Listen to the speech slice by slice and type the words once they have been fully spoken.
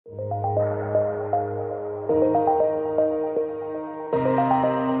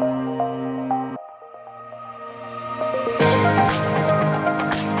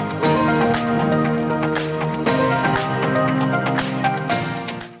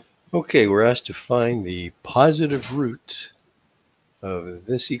Okay, we're asked to find the positive root of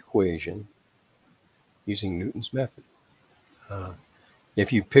this equation using Newton's method.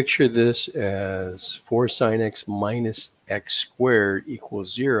 If you picture this as 4 sine x minus x squared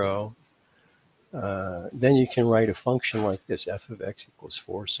equals 0, then you can write a function like this. F of x equals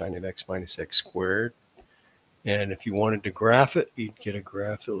 4 sine of x minus x squared. And if you wanted to graph it, you'd get a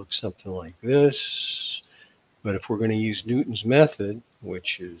graph that looks something like this. But if we're going to use Newton's method,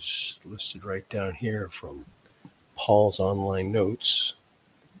 which is listed right down here from Paul's online notes,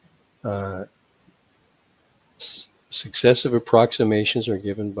 successive approximations are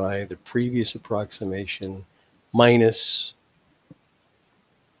given by the previous approximation minus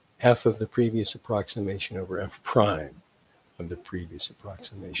f of the previous approximation over f prime of the previous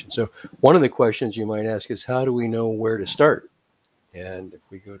approximation. So one of the questions you might ask is, how do we know where to start? And if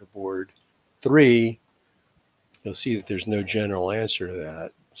we go to board 3, you'll see that there's no general answer to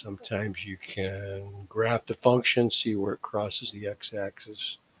that. Sometimes you can graph the function, see where it crosses the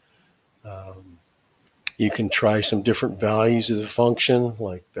x-axis. You can try some different values of the function,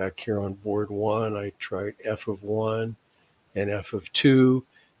 like back here on board 1, I tried f of 1 and f of 2,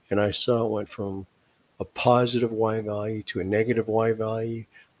 and I saw it went from a positive y value to a negative y value,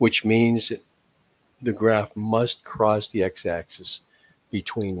 which means that the graph must cross the x-axis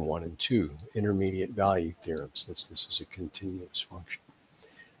between 1 and 2, intermediate value theorem, since this is a continuous function.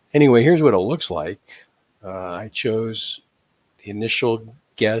 Anyway, here's what it looks like. I chose the initial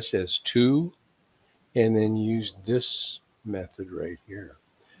guess as 2, and then used this method right here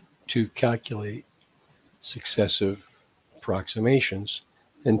to calculate successive approximations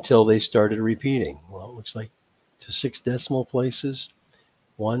until they started repeating. Well, it looks like to 6 decimal places.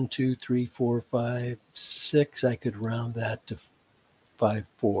 1, 2, 3, 4, 5, 6. I could round that to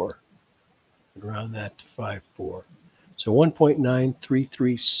 5.4. I'd round that to 5.4. So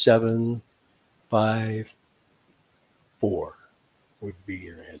 1.933754 would be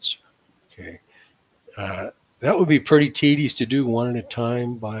your answer. Okay. That would be pretty tedious to do one at a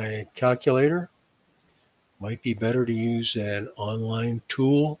time by calculator. Might be better to use an online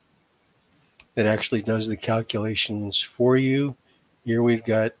tool that actually does the calculations for you. Here we've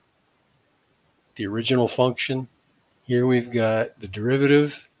got the original function. Here we've got the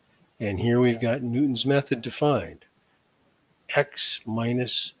derivative. And here we've got Newton's method defined. X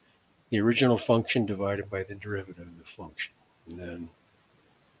minus the original function divided by the derivative of the function. And then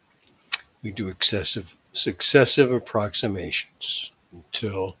we do successive approximations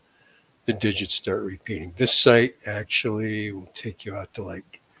until the digits start repeating. This site actually will take you out to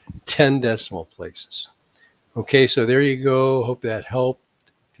like 10 decimal places. Okay, so there you go. Hope that helped.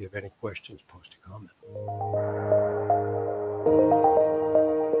 If you have any questions, post a comment.